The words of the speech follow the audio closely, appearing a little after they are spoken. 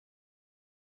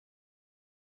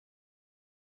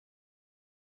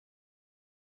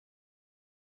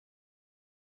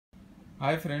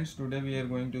Hi friends, today we are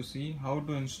going to see how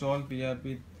to install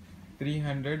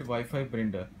PRP300 Wi-Fi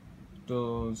printer.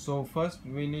 So first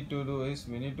we need to do is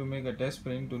we need to make a test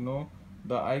print to know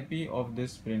the IP of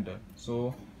this printer.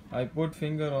 So I put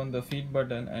finger on the feed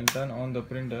button and turn on the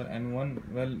printer, and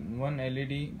one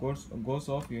LED goes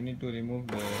off. You need to remove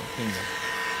the finger.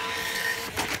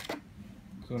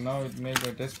 So now it made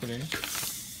a test print,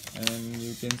 and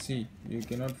you can see you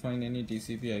cannot find any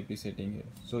TCP IP setting here.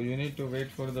 So you need to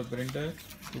wait for the printer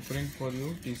to print for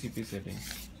you TCP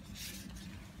settings.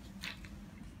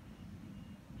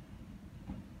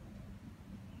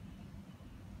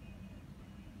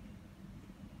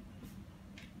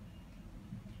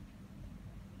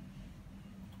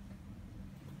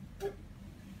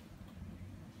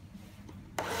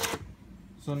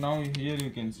 So now here you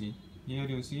can see, here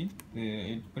you see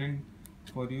it print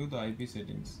for you the IP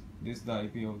settings. This is the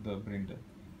IP of the printer.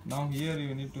 Now here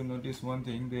you need to notice one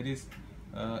thing. There is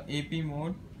AP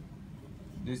mode,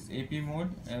 this AP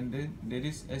mode, and then there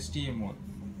is STA mode.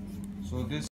 So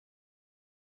this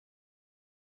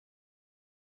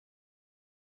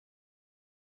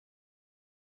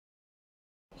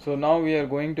So now we are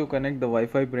going to connect the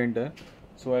Wi-Fi printer.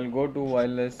 So I'll go to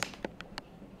wireless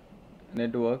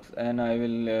networks and I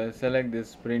will select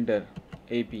this printer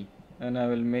AP and I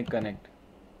will make connect.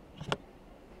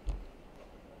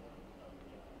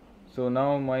 So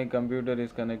now my computer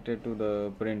is connected to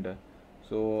the printer.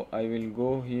 So I will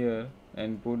go here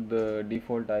and put the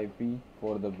default IP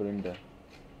for the printer.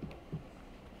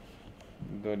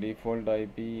 The default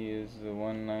IP is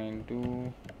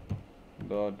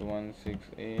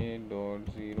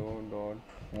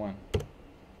 192.168.0.1.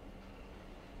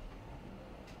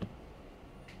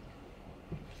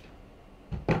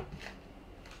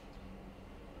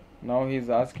 Now he is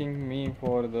asking me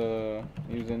for the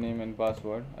username and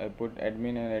password. I put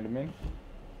admin and admin,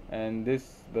 and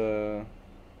this the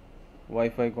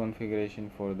Wi-Fi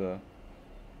configuration for the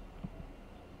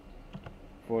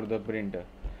printer.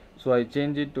 So I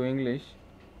change it to English.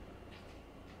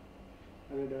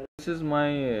 This is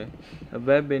my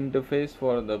web interface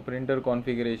for the printer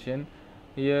configuration.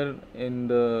 Here in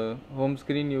the home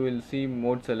screen you will see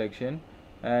mode selection,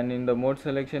 and in the mode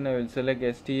selection I will select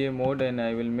STA mode and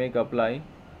I will make apply,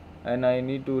 and I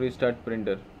need to restart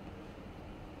printer.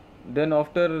 Then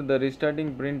after the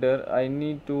restarting printer I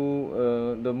need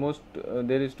to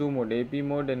there is two mode, AP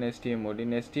mode and STA mode.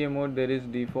 In STA mode there is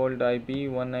default IP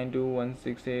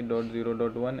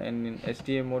 192.168.0.1, and in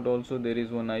STA mode also there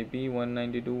is one IP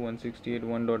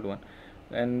 192.168.1.1,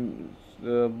 and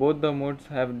both the modes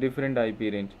have different IP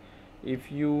range.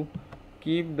 If you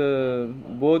keep the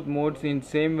both modes in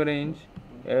same range,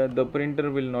 the printer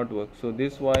will not work. So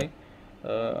this why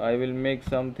I will make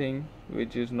something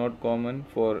which is not common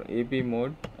for AP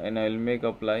mode, and I will make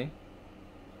apply.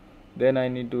 Then I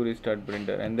need to restart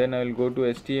printer, and then I will go to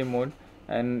STA mode,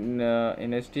 and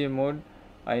in STA mode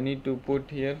I need to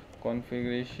put here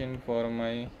configuration for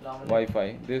my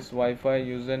Wi-Fi. This Wi-Fi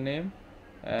username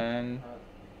and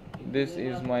this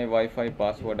is my Wi-Fi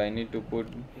password. I need to put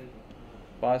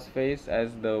passphrase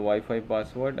as the Wi-Fi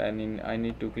password, and I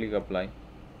need to click apply.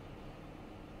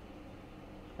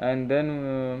 And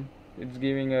then it's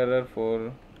giving error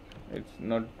for it's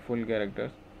not full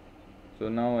characters. So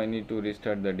now I need to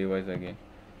restart the device again.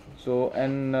 So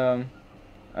and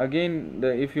again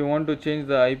if you want to change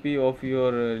the IP of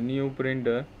your new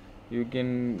printer, you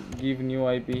can give new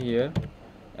IP here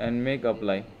and make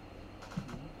apply.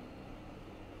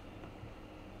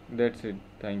 That's it.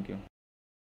 Thank you.